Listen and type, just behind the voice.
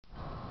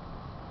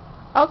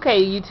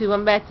Okay, YouTube,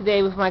 I'm back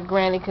today with my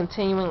granny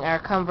continuing our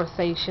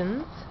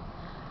conversations.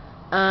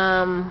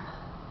 Um,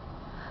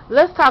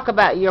 let's talk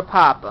about your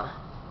papa.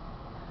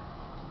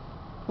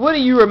 What do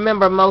you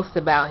remember most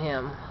about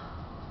him?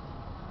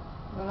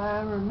 Well,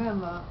 I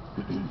remember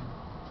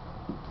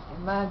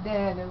my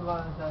daddy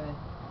was a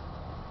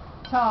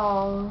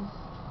tall,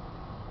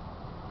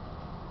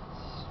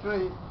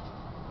 straight,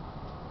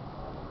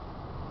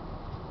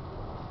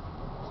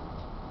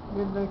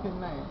 good-looking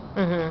man.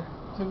 Mm-hmm.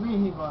 To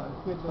me, he was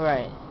good-looking.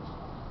 Right.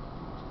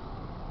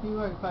 He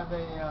worked for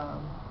the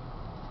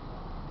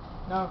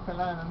North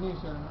Carolina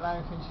Mutual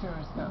Life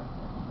Insurance Company.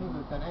 He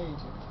was an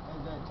agent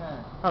at that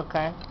time.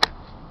 Okay.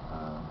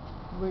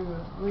 We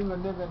were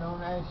living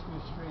on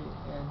Ashby Street,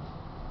 and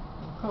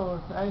of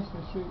course Ashby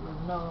Street was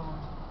known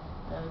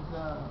as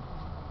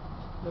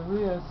the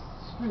real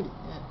street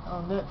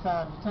on that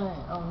side of town.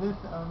 On that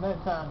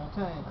side of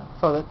town.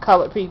 For the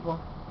colored people.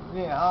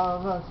 Yeah, all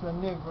of us were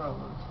Negroes.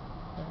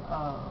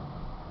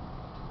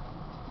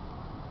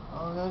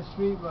 On that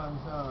street was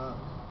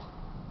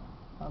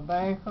a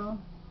banker,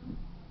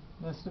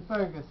 Mr.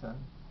 Ferguson.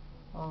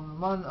 On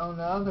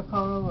the other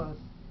corner was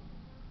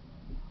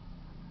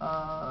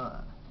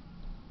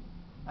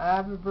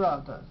Ivory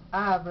Brothers.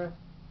 Ivory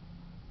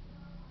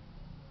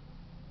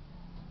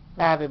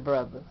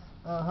Brothers.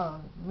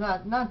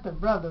 Not the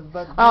brothers,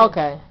 but oh,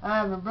 okay.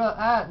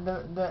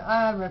 The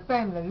Ivory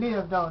family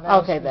lived on that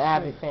okay, street. the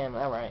Ivory family,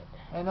 all right.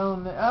 And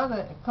on the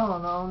other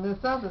corner, on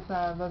this other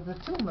side, was the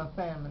Toomer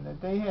family.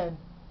 They had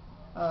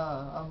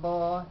a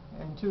boy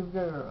and 2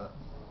 girls.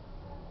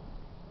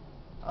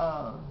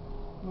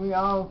 We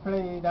all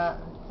played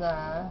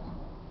outside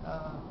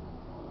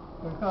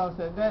because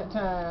at that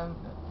time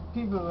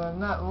people were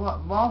not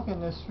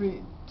walking the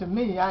street. To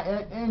me,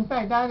 in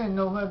fact, I didn't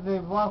know whether they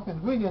were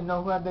walking. We didn't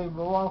know whether they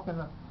were walking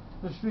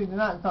the street or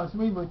not because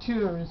we were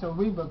children, so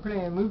we were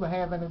playing. We were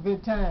having a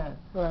good time.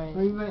 Right.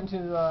 We went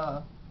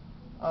to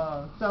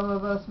some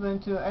of us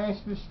went to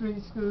Ashby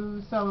Street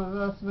School. Some of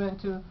us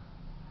went to,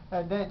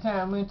 at that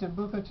time, went to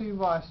Booker T.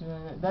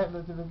 Washington. That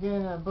was the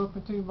beginning of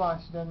Booker T.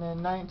 Washington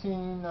in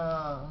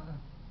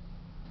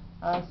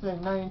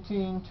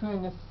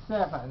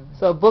 1927.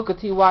 So Booker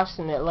T.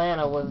 Washington,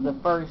 Atlanta, was the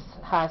first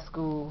high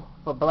school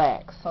for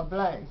blacks. For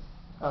blacks.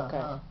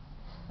 Okay.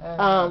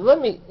 And, I'm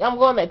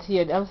going back to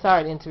you. I'm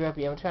sorry to interrupt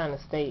you. I'm trying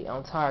to stay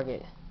on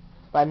target,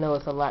 but I know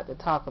it's a lot to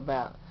talk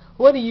about.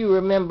 What do you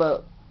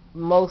remember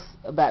most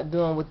about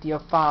doing with your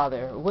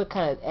father? What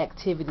kind of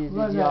activities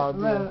did y'all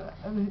do?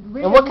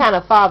 And what kind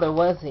of father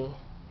was he?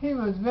 He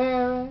was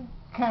very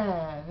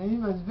kind. He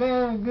was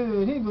very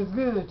good. He was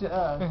good to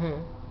us.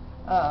 Mm-hmm.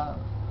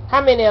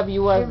 How many of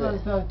you was it?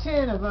 It was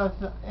 10 of us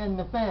in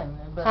the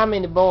family. But how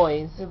many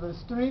boys? It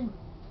was three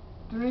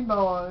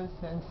boys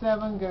and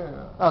 7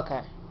 girls.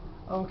 Okay.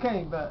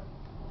 Okay, but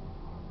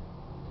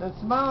the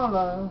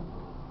smaller,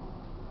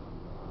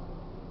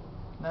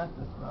 not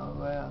the smaller,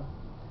 well,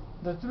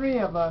 the 3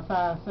 of us,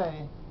 I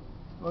say,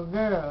 were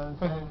girls,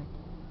 mm-hmm.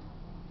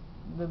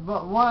 and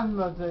one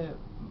was a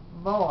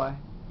boy,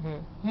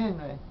 mm-hmm.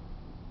 Henry.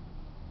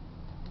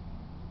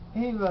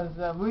 He was.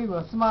 We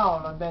were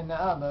smaller than the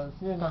others,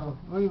 you know.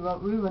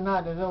 Mm-hmm. We were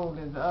not as old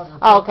as the others.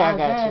 Oh, okay, I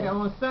got Daddy, you.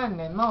 on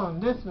Sunday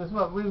morning, this was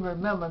what we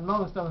remembered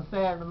most on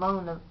Saturday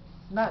morning.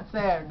 Not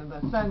Saturday,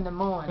 but Sunday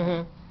morning.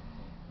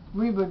 Mm-hmm.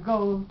 We would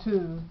go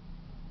to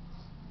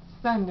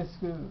Sunday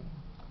school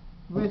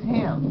with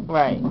him.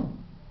 Right.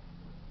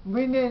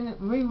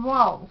 We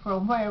walked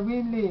from where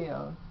we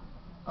lived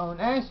on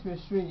Ashby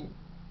Street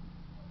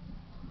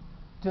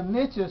to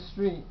Mitchell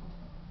Street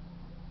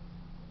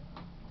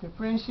to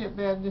Friendship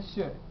Baptist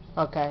Church.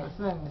 Okay.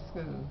 For Sunday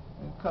school.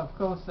 And of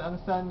course, on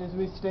Sundays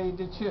we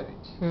stayed at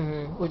church.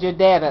 Mm-hmm. Was your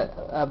dad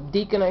a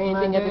deacon or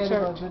anything at the church? My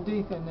dad was a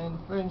deacon in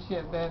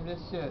Friendship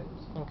Baptist Church.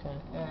 Okay.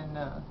 And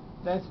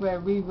that's where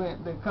we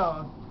went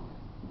because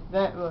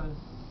that was,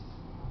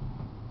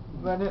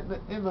 well,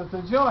 it was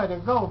a joy to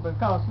go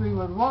because we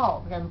would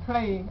walk and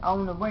play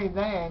on the way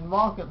there and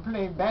walk and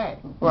play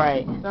back.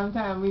 Right.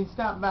 Sometimes we'd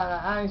stop by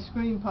the ice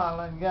cream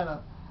parlor and get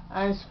a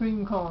ice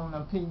cream cone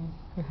apiece.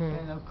 Mm-hmm.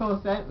 And of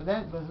course that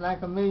was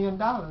like $1 million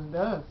to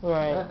us.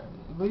 Right.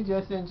 We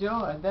just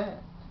enjoyed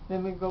that.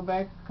 Then we come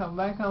back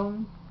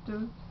home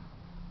to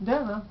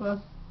dinner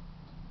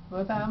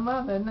with our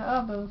mother and the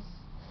others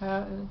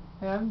have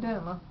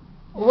dinner.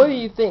 What do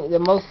you think the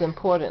most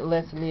important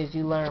lesson is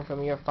you learned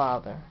from your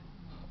father?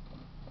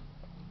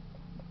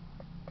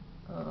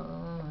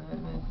 Let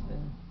me see.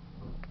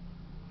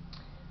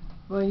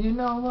 Well, you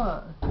know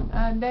what?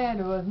 Our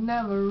daddy was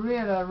never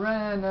really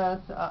around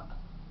us a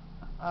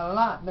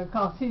lot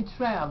because he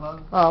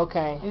traveled. Oh,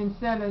 okay. In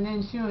selling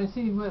insurance,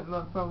 he went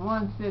from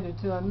one city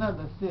to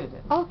another city.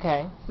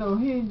 Okay. So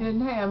he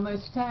didn't have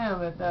much time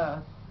with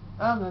us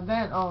other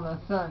than on a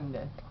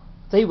Sunday.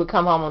 So he would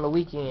come home on the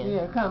weekend?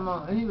 Yeah, come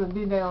on. He would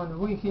be there on the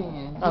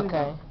weekend.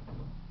 Okay.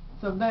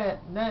 So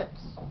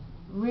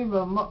we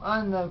were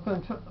under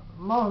control.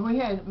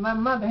 My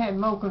mother had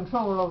more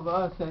control over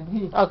us than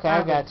he. Okay,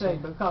 I got you.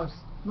 Because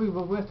we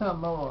were with her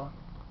more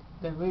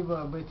than we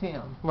were with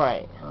him.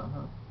 Right.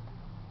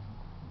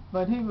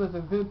 But he was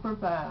a good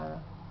provider.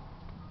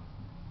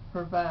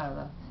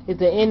 Is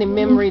there any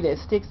memory that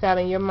sticks out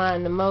in your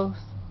mind the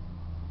most?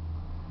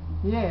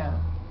 Yeah.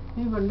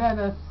 He would let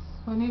us,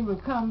 when he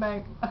would come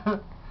back,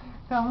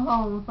 come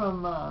home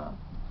from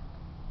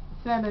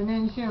selling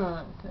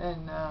insurance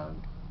and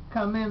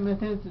come in with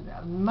his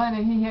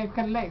money he had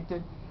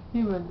collected,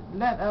 he would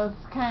let us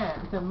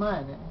count the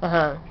money.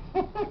 Uh-huh.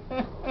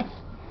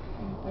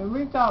 And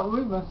we thought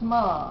we were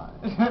smart.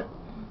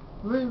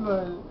 We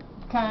were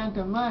kind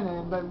to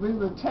money, but we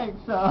would take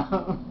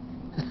some.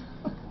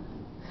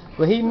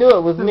 Well, he knew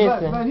it was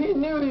missing. But he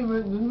knew he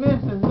was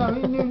missing, so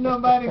he knew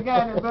nobody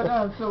got it but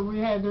us, so we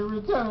had to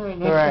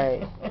return it.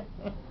 Right.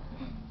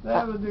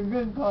 That was the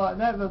good part.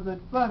 That was the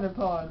funny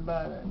part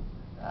about it.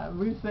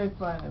 We say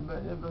funny,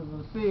 but it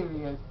was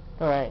serious.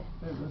 Right.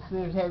 It was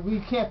serious. Had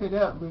we kept it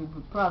up, we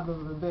would probably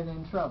would have been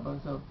in trouble.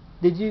 So.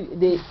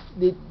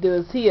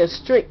 Was he a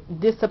strict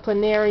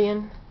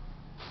disciplinarian?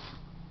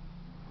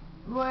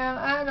 Well,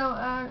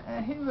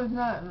 he was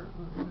not.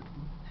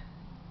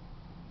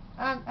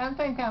 I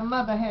think our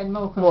mother had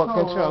more control.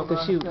 More control,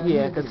 because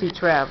he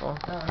traveled.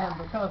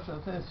 Because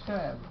of his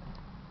travel.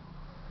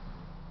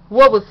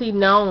 What was he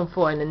known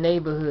for in the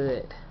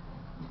neighborhood?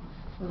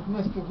 It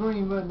was Mr.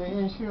 Greenwood, the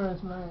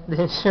insurance man.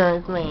 The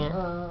insurance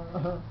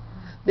man.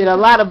 Did a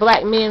lot of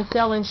black men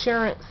sell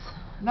insurance?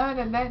 Not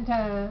at that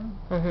time.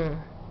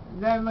 Mm-hmm.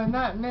 There were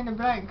not many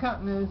black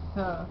companies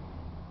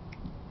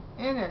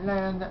in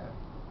Atlanta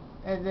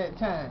at that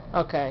time.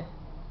 Okay.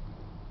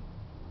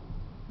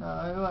 No,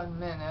 it wasn't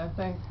many. I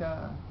think.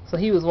 So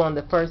he was one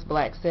of the first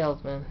black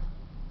salesmen.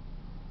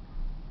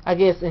 I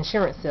guess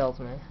insurance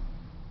salesman.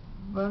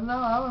 But no,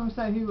 I wouldn't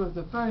say he was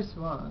the first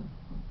one.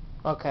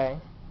 Okay.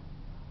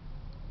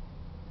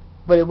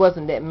 But it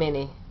wasn't that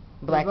many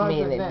black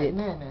men that did.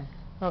 Many.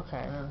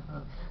 Okay.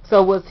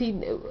 So was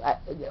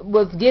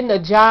getting a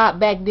job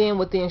back then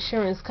with the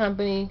insurance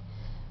company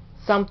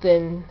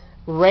something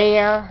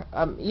rare?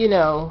 You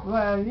know.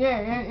 Well,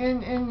 yeah,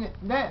 in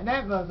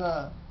that was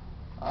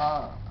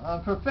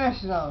a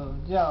professional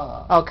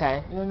job.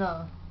 Okay. You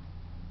know,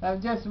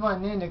 that just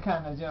wasn't any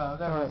kind of job.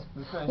 That was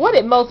professional. What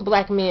did most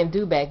black men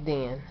do back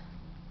then?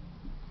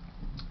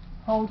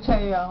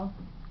 Hotel.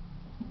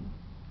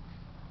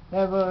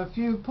 There were a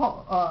few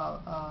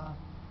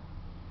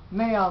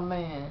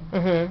mailmen.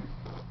 Mm-hmm.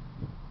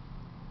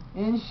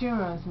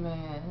 Insurance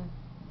man.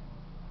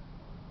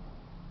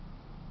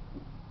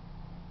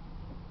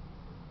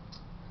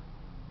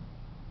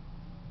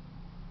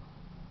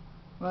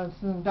 Well,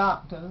 some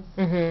doctors.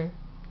 Mm-hmm.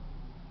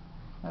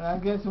 And I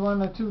guess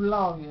one or two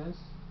lawyers.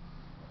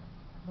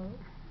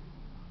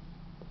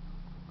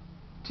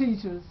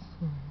 Teachers.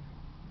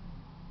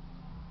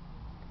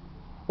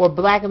 Were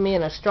black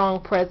men a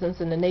strong presence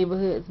in the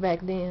neighborhoods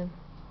back then?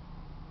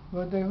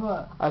 Were they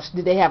what?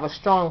 Did they have a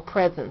strong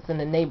presence in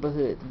the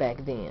neighborhoods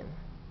back then?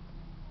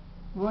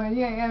 Well,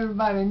 yeah,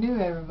 everybody knew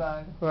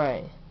everybody.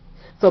 Right.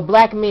 So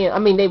black men, I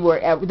mean, they were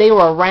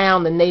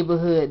around the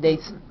neighborhood. They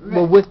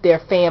were with their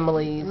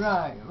families.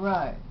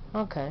 Right.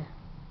 Okay.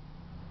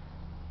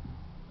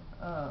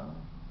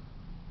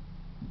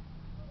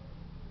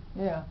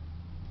 Yeah.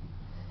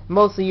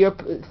 Most of your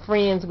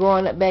friends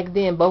growing up back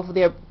then, most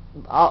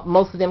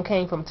of them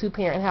came from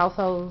two-parent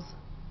households.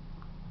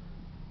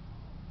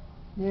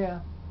 Yeah.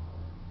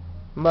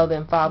 Mother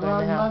and father in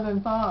the house. Mother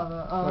and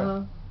father.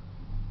 Right.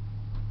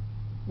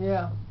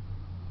 Yeah.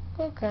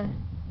 Okay.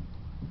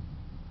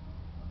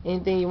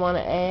 Anything you want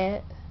to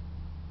add?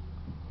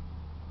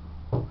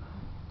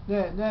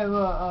 There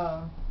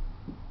were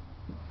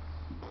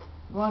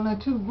one or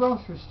two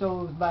grocery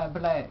stores by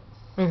blacks.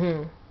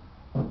 Mhm.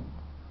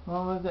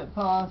 One was at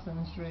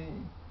Parson Street,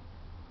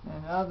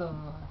 and the other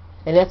one.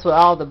 And that's where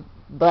all the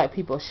black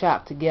people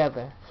shopped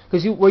together.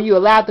 Were you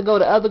allowed to go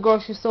to other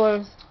grocery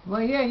stores?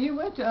 Well, yeah, you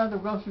went to other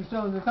grocery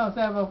stores because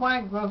there were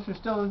white grocery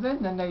stores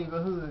in the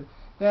neighborhood.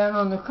 Down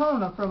on the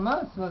corner from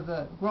us was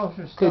a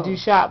grocery store. Could you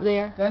shop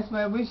there? That's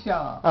where we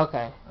shopped.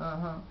 Okay.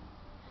 Uh-huh.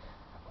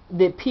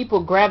 Did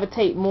people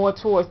gravitate more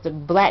towards the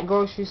black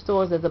grocery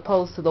stores as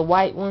opposed to the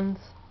white ones?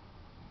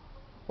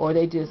 Or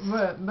they just...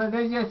 But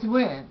they just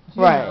went.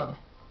 Right. Know.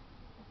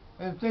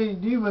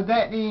 If you were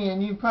that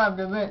end, you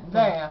probably went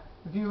there.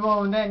 If you were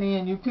on that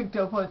end, you picked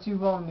up what you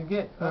wanted to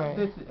get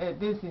at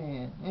this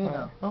end, you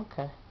know.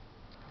 Okay.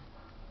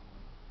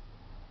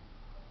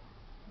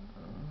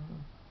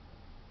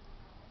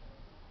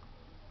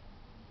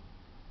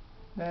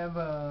 There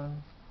was,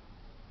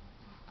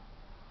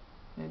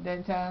 at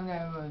that time,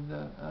 there was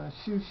a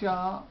shoe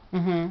shop.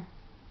 Mm-hmm.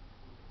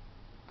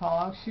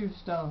 Park shoe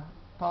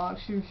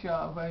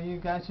shop, where you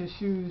got your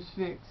shoes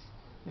fixed.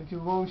 If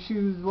your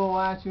shoes wore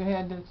out, you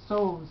had the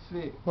soles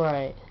fixed.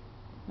 Right.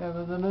 There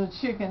was a little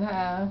chicken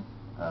house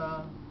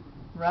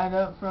right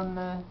up from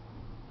the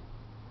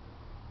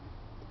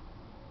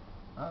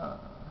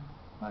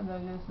what did I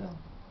just say?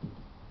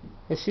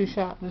 The shoe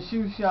shop? The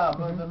shoe shop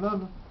was a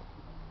little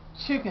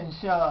chicken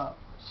shop,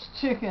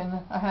 chicken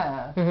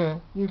house.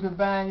 Mm-hmm. You could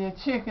buy your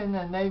chicken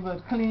and they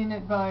would clean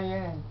it for you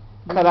and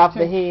cut off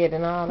the head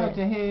and all that. Cut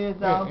the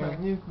heads off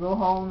and you could go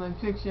home and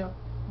fix your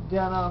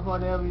dinner,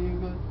 whatever, you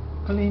could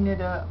clean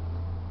it up.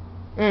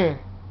 Mm.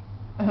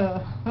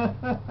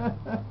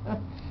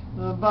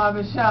 The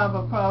barber shop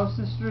across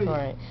the street.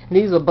 Right.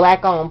 These are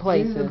black-owned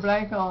places. These are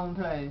black-owned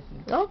places.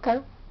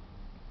 Okay.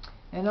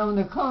 And on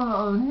the corner,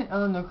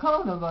 on the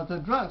corner was a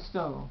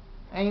drugstore,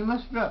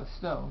 Amos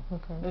Drugstore.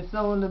 Okay. They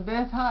sold the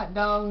best hot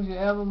dogs you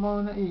ever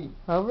want to eat.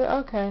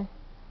 Okay.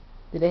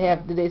 Did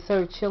they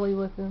serve chili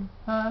with them?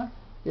 Huh?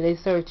 Did they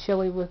serve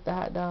chili with the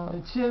hot dogs?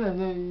 The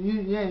chili,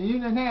 you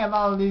didn't have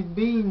all these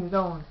beans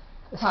on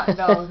hot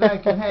dogs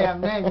like you have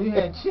now. You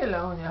had chili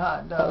on your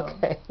hot dog.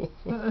 Okay.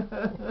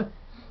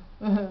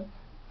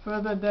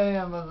 Further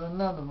down was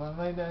another one,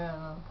 way down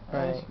on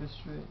Right. Ashby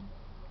Street.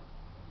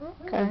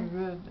 Okay. It was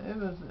good. It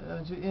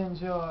was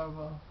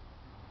enjoyable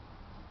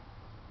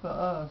for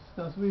us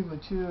because we were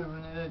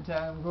children at that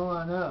time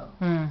growing up.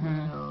 Mm-hmm.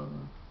 You know.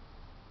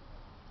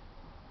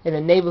 And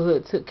the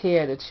neighborhood took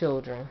care of the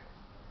children.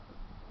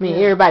 I mean,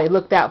 Yeah. everybody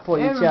looked out for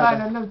each other.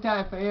 Everybody looked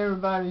out for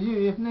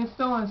everybody. If Miss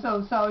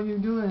So-and-so saw you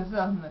doing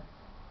something,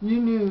 you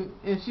knew,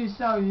 if she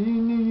saw you,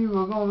 you knew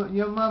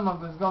your mama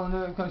was going to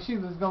do it because she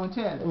was going to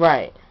tell it.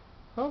 Right.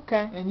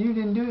 Okay. And you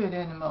didn't do it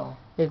anymore.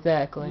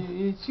 Exactly.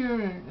 Your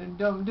children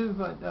don't do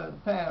what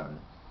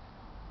parents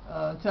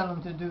tell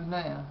them to do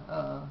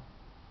now.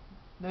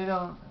 They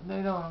don't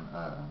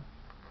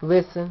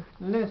Listen.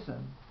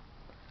 listen.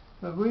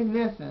 But we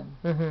listened.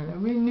 Mm-hmm.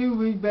 And we knew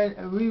we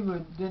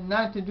were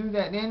not to do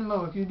that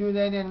anymore. If you do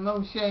that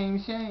anymore, shame.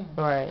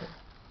 Right.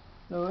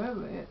 So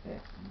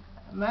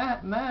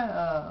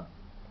my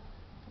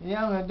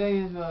younger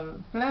days were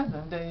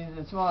pleasant days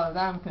as far as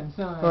I'm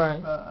concerned.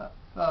 Right.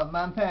 For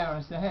my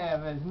parents to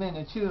have as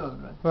many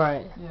children.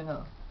 Right. You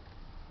know.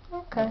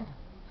 Okay.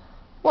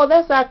 Well,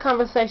 that's our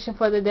conversation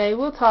for the day.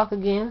 We'll talk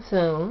again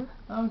soon.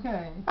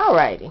 Okay. All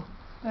righty.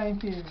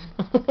 Thank you.